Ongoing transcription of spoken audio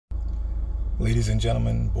Ladies and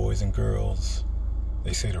gentlemen, boys and girls,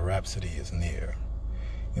 they say the rhapsody is near.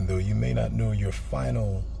 And though you may not know your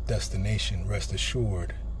final destination, rest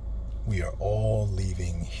assured, we are all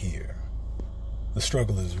leaving here. The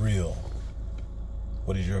struggle is real.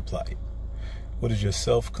 What is your plight? What is your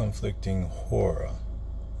self-conflicting horror?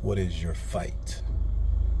 What is your fight?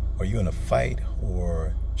 Are you in a fight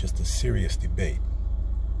or just a serious debate?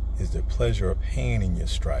 Is there pleasure or pain in your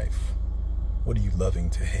strife? What are you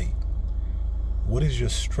loving to hate? What is your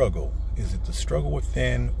struggle? Is it the struggle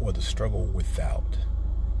within or the struggle without?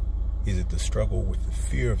 Is it the struggle with the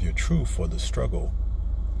fear of your truth or the struggle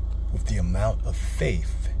with the amount of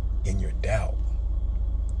faith in your doubt?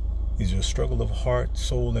 Is your struggle of heart,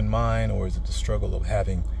 soul, and mind, or is it the struggle of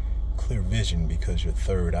having clear vision because your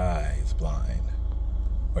third eye is blind?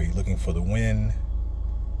 Are you looking for the win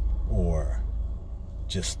or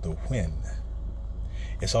just the win?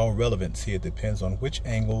 It's all relevant. See, it depends on which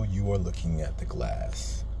angle you are looking at the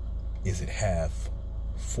glass. Is it half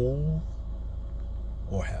full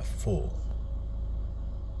or half full?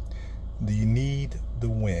 Do you need the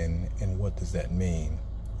win, and what does that mean?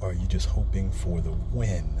 Or are you just hoping for the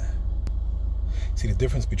win? See, the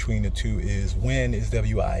difference between the two is win is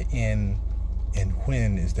W-I-N and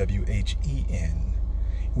win is W-H-E-N.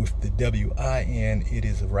 With the W-I-N, it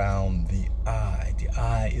is around the I. The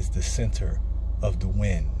I is the center of the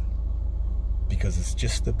win because it's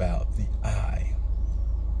just about the I.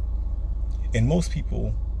 And most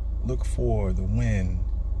people look for the win,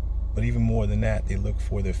 but even more than that, they look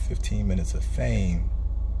for their 15 minutes of fame,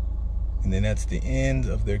 and then that's the end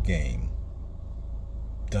of their game.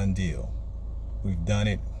 Done deal. We've done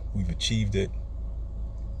it. We've achieved it.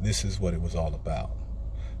 This is what it was all about.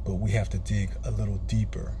 But we have to dig a little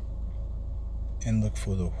deeper and look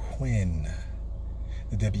for the win,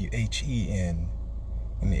 the W-H-E-N,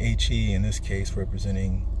 and the H-E in this case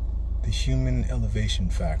representing the human elevation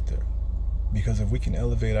factor. Because if we can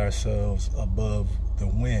elevate ourselves above the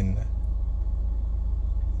win,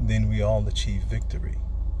 then we all achieve victory.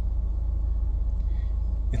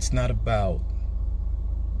 It's not about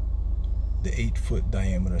the 8-foot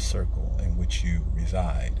diameter circle in which you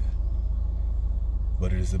reside,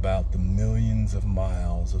 but it is about the millions of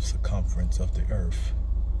miles of circumference of the earth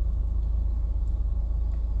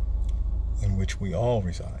in which we all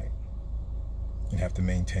reside and have to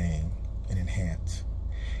maintain and enhance.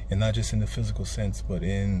 And not just in the physical sense, but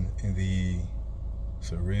in the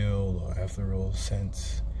surreal or ethereal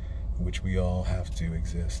sense in which we all have to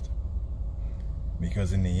exist.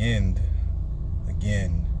 Because in the end,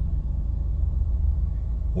 again,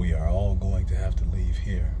 we are all going to have to leave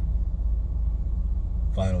here.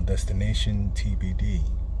 Final destination TBD.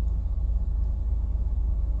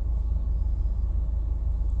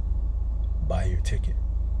 Buy your ticket,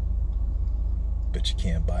 but you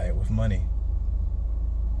can't buy it with money.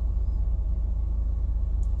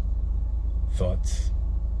 Thoughts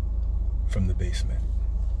from the basement.